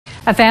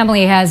A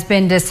family has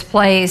been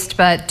displaced,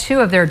 but two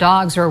of their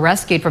dogs were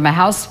rescued from a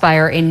house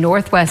fire in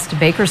northwest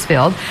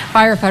Bakersfield.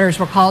 Firefighters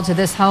were called to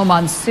this home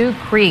on Sioux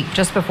Creek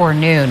just before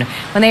noon.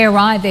 When they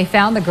arrived, they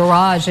found the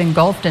garage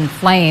engulfed in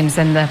flames,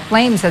 and the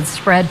flames had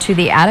spread to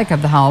the attic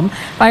of the home.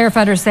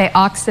 Firefighters say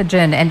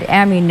oxygen and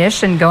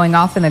ammunition going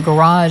off in the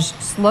garage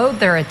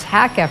slowed their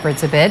attack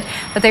efforts a bit,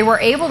 but they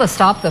were able to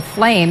stop the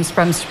flames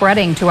from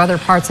spreading to other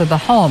parts of the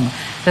home.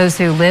 Those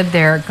who lived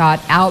there got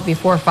out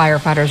before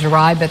firefighters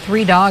arrived, but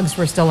 3 dogs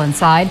were still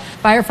inside.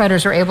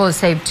 Firefighters were able to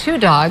save 2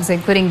 dogs,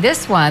 including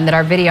this one that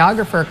our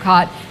videographer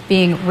caught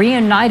being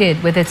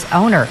reunited with its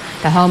owner.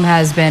 The home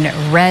has been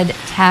red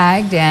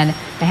tagged, and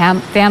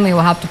the family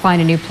will have to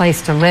find a new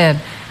place to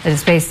live. The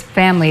displaced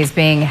family is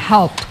being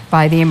helped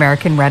by the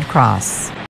American Red Cross.